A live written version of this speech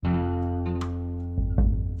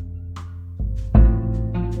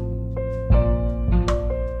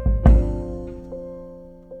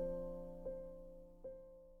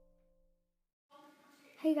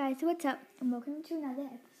guys, what's up? And welcome to another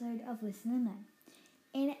episode of Listen and Learn.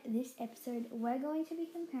 In this episode, we're going to be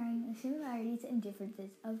comparing the similarities and differences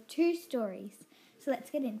of two stories. So let's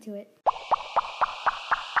get into it.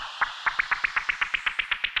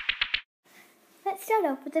 Let's start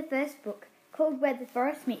off with the first book, called Where the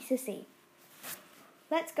Forest Meets the Sea.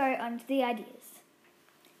 Let's go on to the ideas.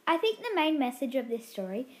 I think the main message of this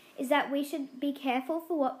story is that we should be careful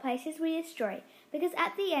for what places we destroy, because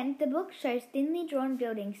at the end the book shows thinly drawn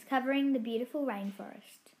buildings covering the beautiful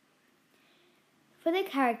rainforest. For the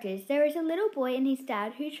characters, there is a little boy and his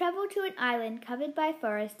dad who travel to an island covered by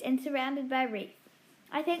forest and surrounded by reef.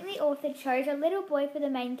 I think the author chose a little boy for the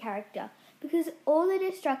main character because all the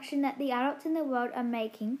destruction that the adults in the world are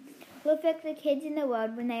making will affect the kids in the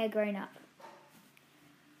world when they are grown up.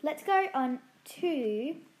 Let's go on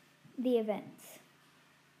to the events.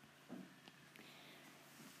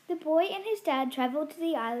 The boy and his dad travel to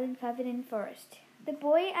the island covered in forest. The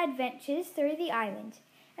boy adventures through the island.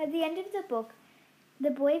 At the end of the book, the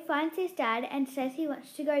boy finds his dad and says he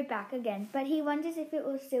wants to go back again, but he wonders if it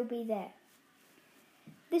will still be there.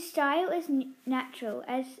 The style is natural,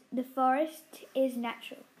 as the forest is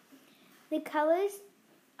natural. The colours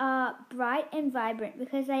are bright and vibrant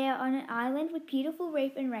because they are on an island with beautiful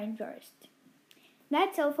reef and rainforest.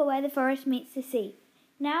 That's all for Where the Forest Meets the Sea.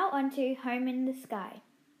 Now on to Home in the Sky.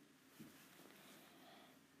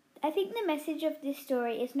 I think the message of this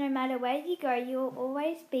story is no matter where you go, you will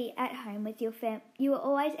always be at home with your you will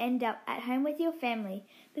always end up at home with your family,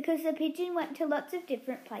 because the pigeon went to lots of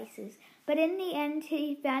different places, but in the end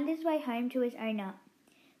he found his way home to his owner.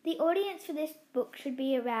 The audience for this book should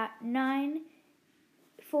be about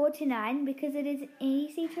 4 to 9 because it is an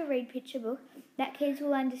easy to read picture book that kids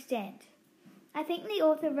will understand. I think the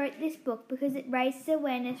author wrote this book because it raises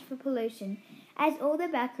awareness for pollution, as all the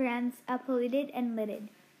backgrounds are polluted and littered.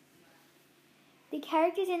 The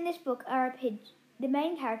characters in this book are a pigeon. The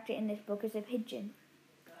main character in this book is a pigeon.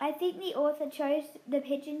 I think the author chose the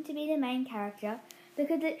pigeon to be the main character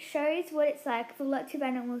because it shows what it's like for lots of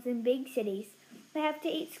animals in big cities. They have to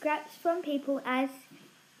eat scraps from people, as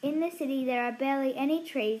in the city there are barely any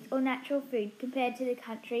trees or natural food compared to the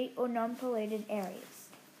country or non-polluted areas.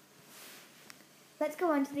 Let's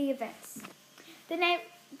go on to the events. The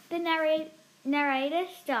narrator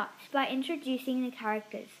starts by introducing the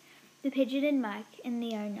characters, the pigeon and Mike, and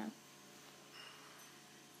the owner.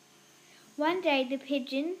 One day the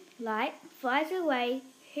pigeon, Light, flies away.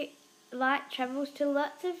 Light travels to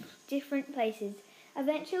lots of different places.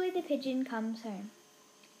 Eventually the pigeon comes home.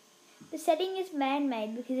 The setting is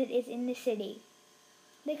man-made because it is in the city.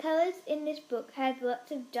 The colours in this book have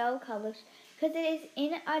lots of dull colours because it is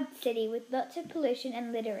in a city with lots of pollution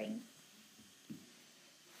and littering.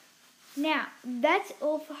 Now, that's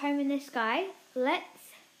all for Home in the Sky. Let's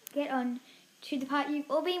get on to the part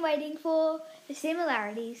you've all been waiting for, the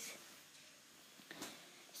similarities.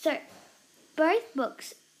 So, both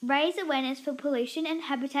books raise awareness for pollution and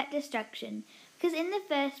habitat destruction, because in the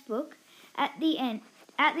first book, at the end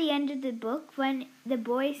of the book, when the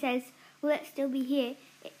boy says, "Will it still be here?"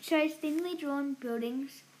 it shows thinly drawn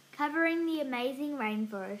buildings covering the amazing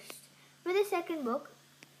rainforest. For the second book,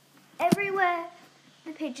 everywhere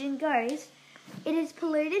the pigeon goes, it is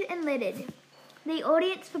polluted and littered. The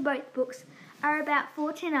audience for both books are about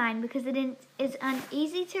 4 to 9 because it is an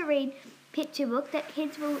easy-to-read picture book that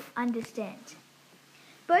kids will understand.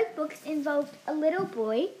 Both books involve a little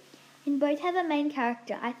boy and both have a main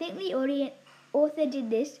character. I think the author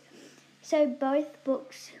did this so both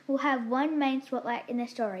books will have one main spotlight in the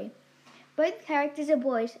story. Both characters are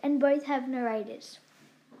boys and both have narrators.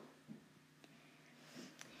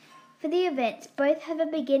 For the events, both have a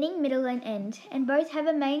beginning, middle and end, and both have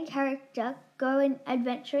a main character going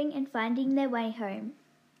adventuring and finding their way home.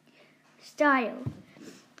 Style.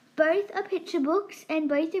 Both are picture books and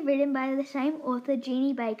both are written by the same author,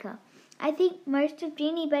 Jeannie Baker. I think most of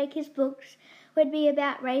Jeannie Baker's books would be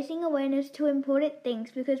about raising awareness to important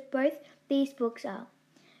things because both these books are.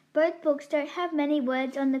 Both books don't have many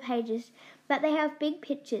words on the pages, but they have big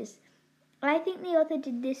pictures. I think the author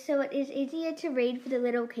did this so it is easier to read for the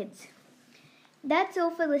little kids. That's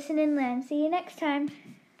all for Listen and Learn. See you next time.